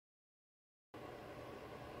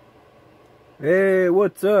Hey,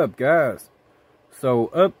 what's up, guys? So,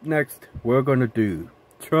 up next, we're gonna do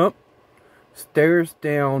Trump stares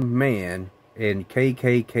down man in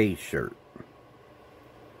KKK shirt.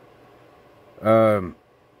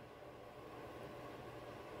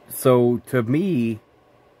 So to me,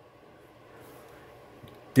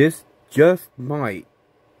 this just might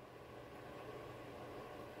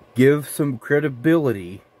give some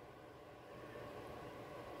credibility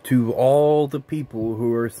to all the people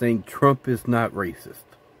who are saying Trump is not racist.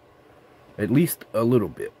 At least a little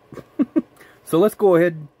bit. So let's go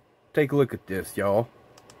ahead and take a look at this, y'all.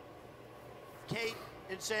 Kate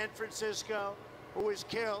in San Francisco, who was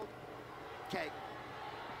killed. Kate.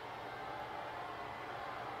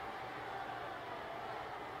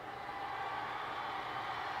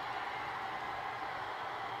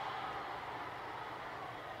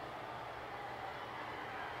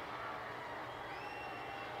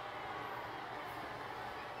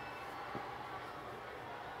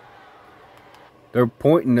 They're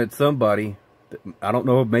pointing at somebody. I don't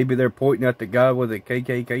know, maybe they're pointing at the guy with a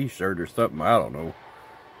KKK shirt or something. I don't know.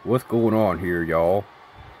 What's going on here, y'all?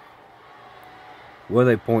 What are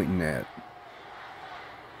they pointing at?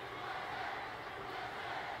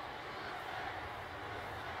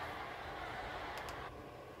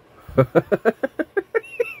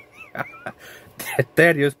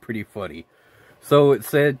 That is pretty funny. So it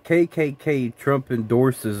said KKK Trump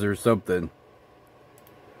endorses or something.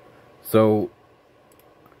 So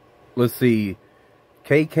let's see.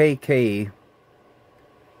 KKK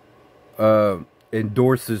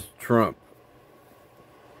endorses Trump.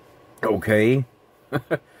 Okay.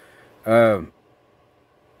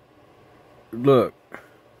 Look.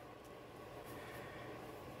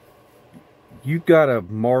 You got a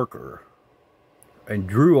marker and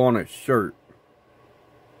drew on a shirt.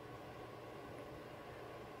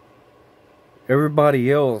 Everybody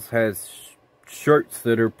else has shirts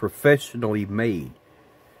that are professionally made.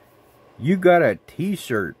 You got a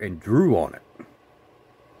t-shirt and drew on it.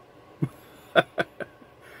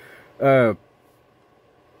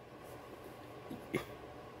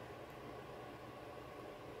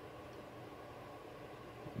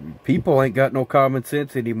 People ain't got no common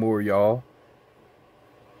sense anymore, y'all.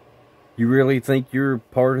 You really think you're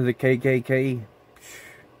part of the KKK?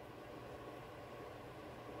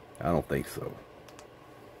 I don't think so.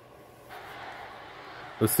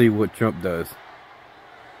 Let's see what Trump does.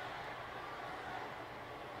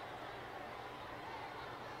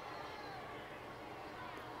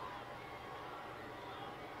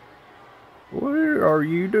 What are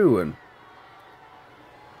you doing?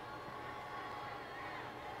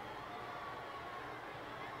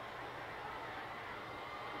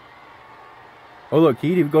 Oh, look, he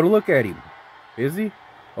ain't even gonna look at him. Is he?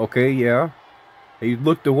 Okay, yeah. He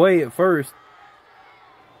looked away at first.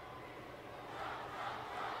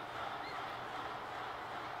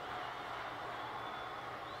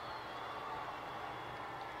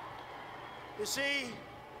 You see,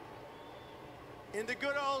 in the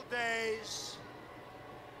good old days,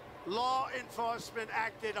 law enforcement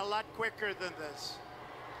acted a lot quicker than this.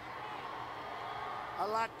 A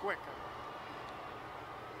lot quicker.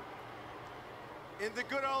 In the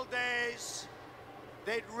good old days,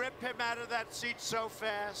 they'd rip him out of that seat so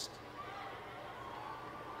fast.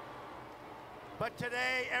 But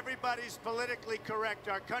today, everybody's politically correct.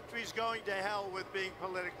 Our country's going to hell with being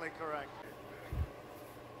politically correct.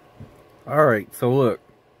 Alright, so look.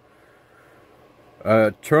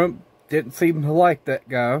 Trump didn't seem to like that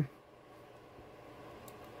guy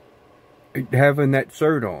having that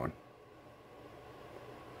shirt on.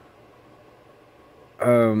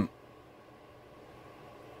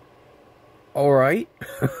 Alright.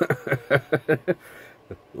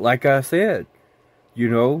 Like I said, you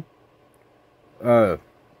know, now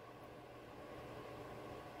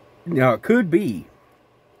it could be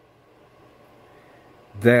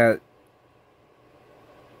that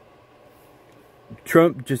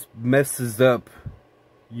Trump just messes up,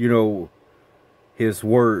 you know, his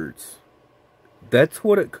words. That's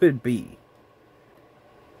what it could be.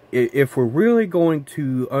 If we're really going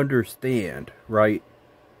to understand, right,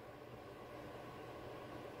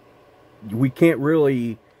 we can't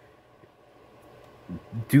really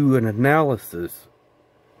do an analysis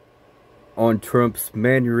on Trump's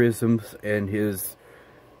mannerisms and his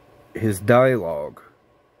dialogue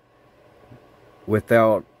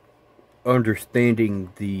without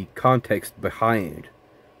understanding the context behind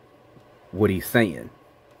what he's saying,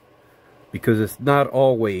 because it's not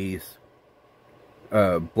always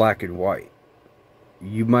black and white.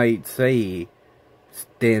 You might say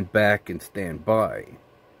stand back and stand by,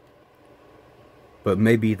 but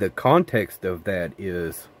maybe the context of that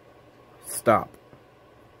is stop.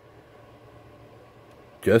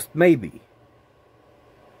 Just maybe.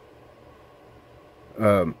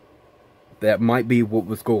 That might be what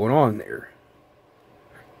was going on there.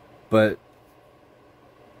 But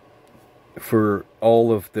for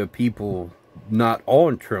all of the people not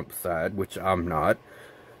on Trump's side, which I'm not,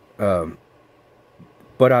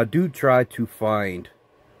 but I do try to find,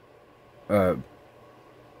 you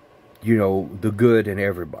know, the good in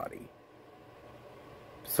everybody.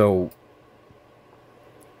 So,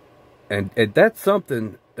 and that's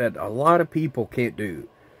something that a lot of people can't do.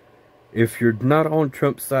 If you're not on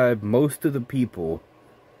Trump's side, most of the people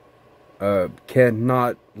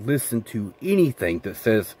cannot listen to anything that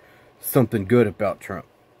says something good about Trump.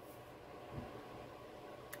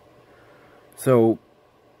 So,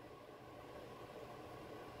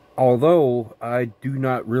 although I do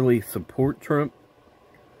not really support Trump,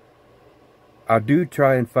 I do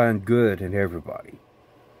try and find good in everybody.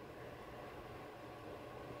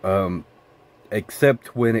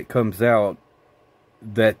 Except when it comes out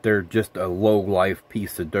that they're just a low-life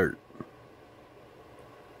piece of dirt.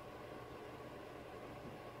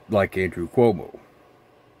 Like Andrew Cuomo.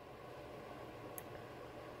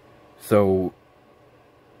 So,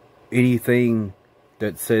 anything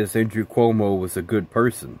that says Andrew Cuomo was a good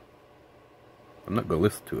person, I'm not going to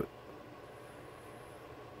listen to it.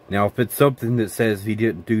 Now, if it's something that says he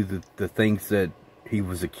didn't do the things that he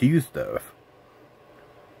was accused of,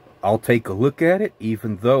 I'll take a look at it,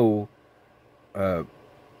 even though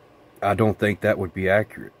I don't think that would be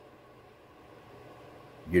accurate.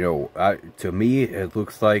 You know, to me, it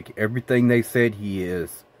looks like everything they said he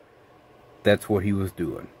is, that's what he was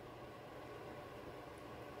doing.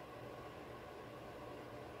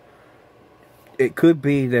 It could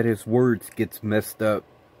be that his words gets messed up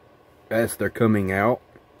as they're coming out.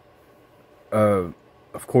 Of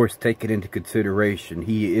course, take it into consideration.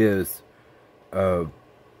 He is, you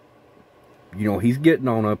know, he's getting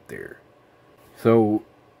on up there. So,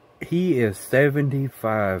 he is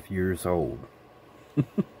 75 years old.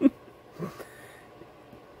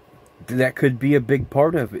 That could be a big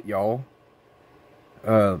part of it, y'all.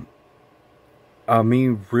 I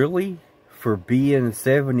mean, really? For being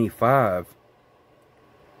 75,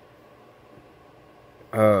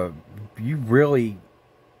 you really,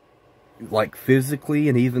 like, physically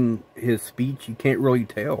and even his speech, you can't really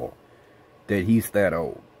tell that he's that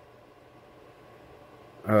old.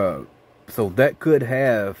 So that could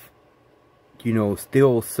have, you know,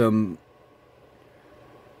 still some,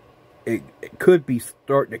 it could be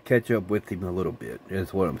starting to catch up with him a little bit,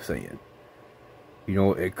 is what I'm saying. You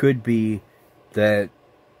know, it could be that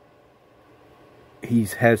he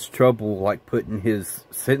has trouble, like, putting his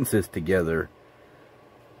sentences together,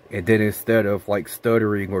 and then instead of, like,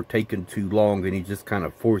 stuttering or taking too long, and he just kind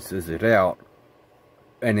of forces it out,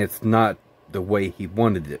 and it's not the way he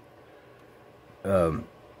wanted it.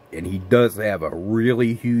 And he does have a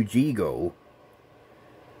really huge ego.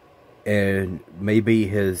 And maybe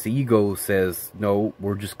his ego says, no,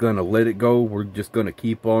 we're just going to let it go. We're just going to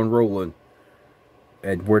keep on rolling.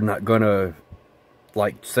 And we're not going to,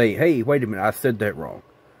 like, say, hey, wait a minute, I said that wrong.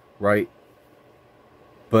 Right?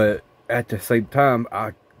 But at the same time,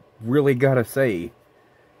 I really got to say,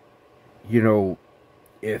 you know,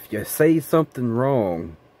 if you say something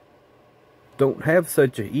wrong, don't have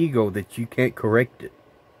such an ego that you can't correct it.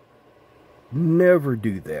 Never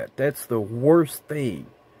do that. That's the worst thing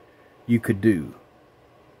you could do.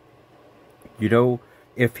 You know,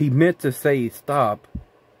 if he meant to say stop,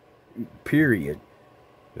 period,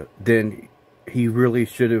 then he really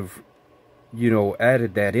should have, you know,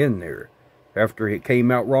 added that in there. After it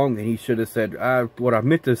came out wrong, and he should have said, what I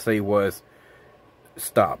meant to say was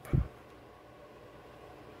stop.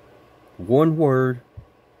 One word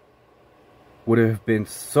would have been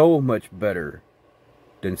so much better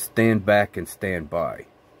than stand back and stand by.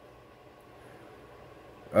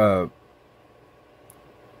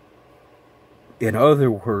 In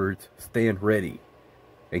other words, stand ready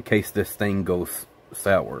in case this thing goes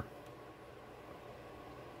sour.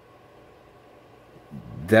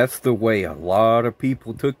 That's the way a lot of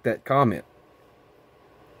people took that comment.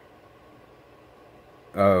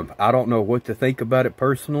 I don't know what to think about it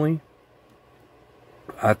personally.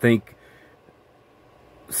 I think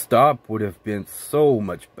stop would have been so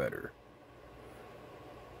much better.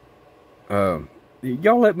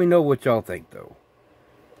 Y'all let me know what y'all think, though.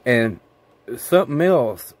 And something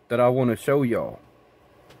else that I want to show y'all.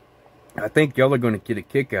 I think y'all are going to get a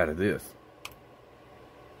kick out of this.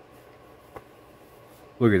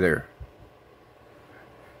 Look at there.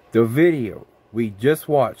 The video we just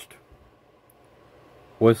watched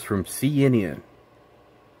was from CNN.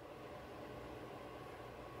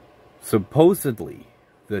 supposedly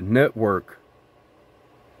the network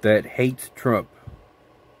that hates Trump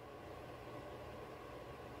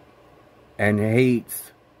and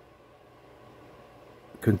hates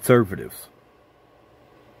conservatives.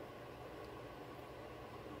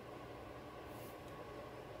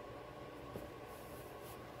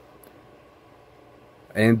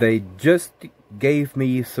 And they just gave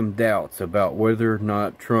me some doubts about whether or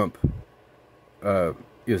not Trump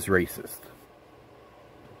is racist.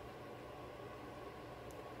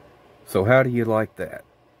 So how do you like that?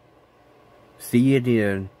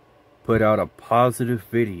 CNN put out a positive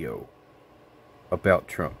video about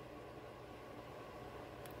Trump.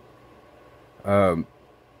 Now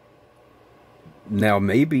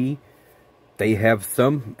maybe they have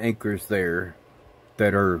some anchors there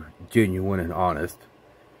that are genuine and honest.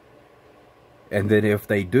 And then if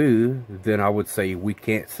they do, then I would say we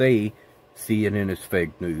can't say CNN is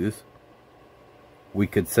fake news. We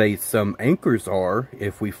could say some anchors are.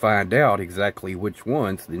 If we find out exactly which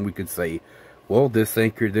ones, then we could say, well, this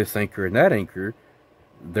anchor, and that anchor,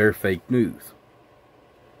 they're fake news.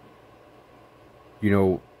 You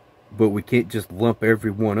know, but we can't just lump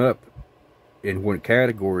everyone up in one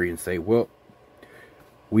category and say, well,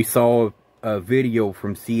 we saw a video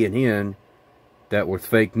from CNN that was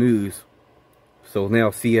fake news, so now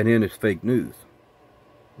CNN is fake news.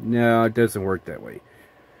 No, it doesn't work that way.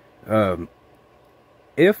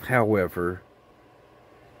 If, however,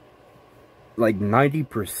 like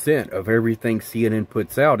 90% of everything CNN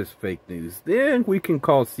puts out is fake news, then we can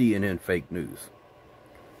call CNN fake news.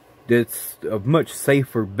 That's a much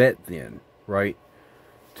safer bet then, right,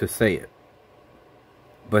 to say it.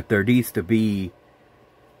 But there needs to be,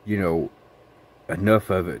 you know, enough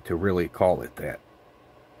of it to really call it that.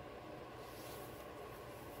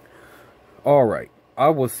 Alright, I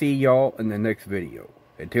will see y'all in the next video.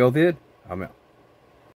 Until then, I'm out.